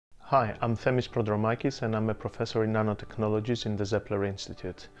Hi, I'm Themis Prodromakis and I'm a professor in nanotechnologies in the Zepler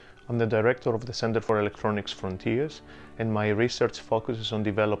Institute. I'm the director of the Center for Electronics Frontiers, and my research focuses on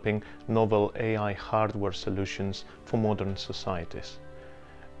developing novel AI hardware solutions for modern societies.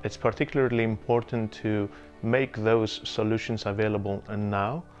 It's particularly important to make those solutions available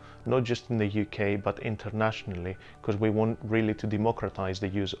now, not just in the UK but internationally, because we want really to democratize the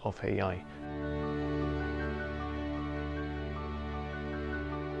use of AI.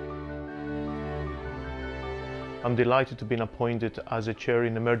 I'm delighted to be appointed as a chair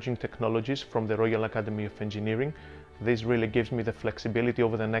in emerging technologies from the Royal Academy of Engineering. This really gives me the flexibility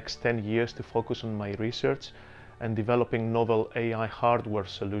over the next 10 years to focus on my research and developing novel AI hardware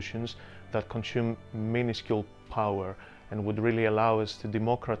solutions that consume minuscule power and would really allow us to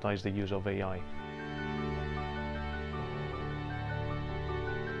democratize the use of AI.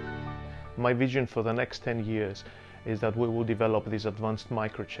 My vision for the next 10 years is that we will develop these advanced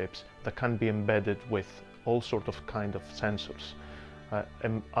microchips that can be embedded with all sorts of sensors,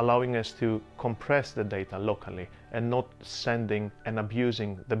 allowing us to compress the data locally and not sending and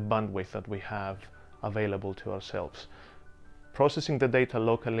abusing the bandwidth that we have available to ourselves. Processing the data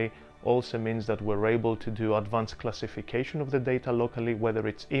locally also means that we're able to do advanced classification of the data locally, whether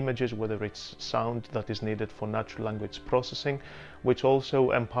it's images, whether it's sound that is needed for natural language processing, which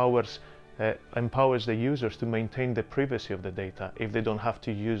also empowers the users to maintain the privacy of the data if they don't have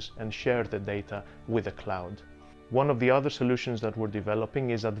to use and share the data with the cloud. One of the other solutions that we're developing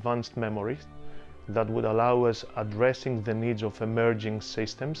is advanced memory that would allow us addressing the needs of emerging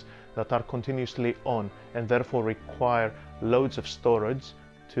systems that are continuously on and therefore require loads of storage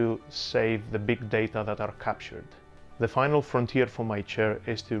to save the big data that are captured. The final frontier for my chair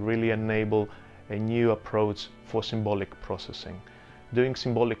is to really enable a new approach for symbolic processing. Doing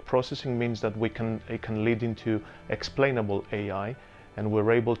symbolic processing means that it can lead into explainable AI, and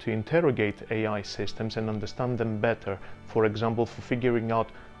we're able to interrogate AI systems and understand them better, for example, for figuring out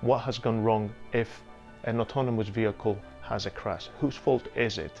what has gone wrong if an autonomous vehicle has a crash. Whose fault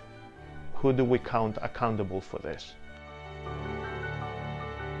is it? Who do we count accountable for this?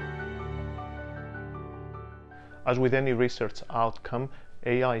 As with any research outcome,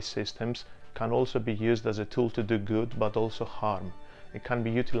 AI systems can also be used as a tool to do good but also harm. It can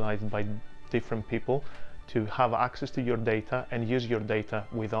be utilized by different people to have access to your data and use your data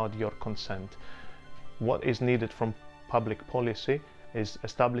without your consent. What is needed from public policy is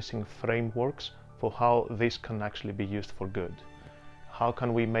establishing frameworks for how this can actually be used for good. How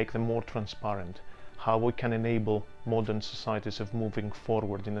can we make them more transparent? How we can enable modern societies of moving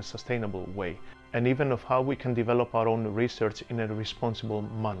forward in a sustainable way, and even of how we can develop our own research in a responsible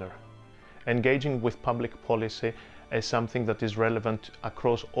manner. Engaging with public policy is something that is relevant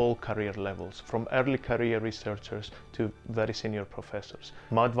across all career levels, from early career researchers to very senior professors.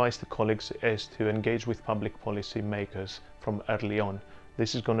 My advice to colleagues is to engage with public policy makers from early on.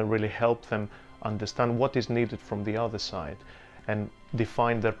 This is going to really help them understand what is needed from the other side and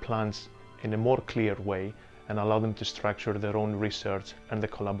define their plans in a more clear way and allow them to structure their own research and the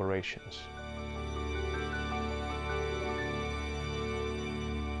collaborations.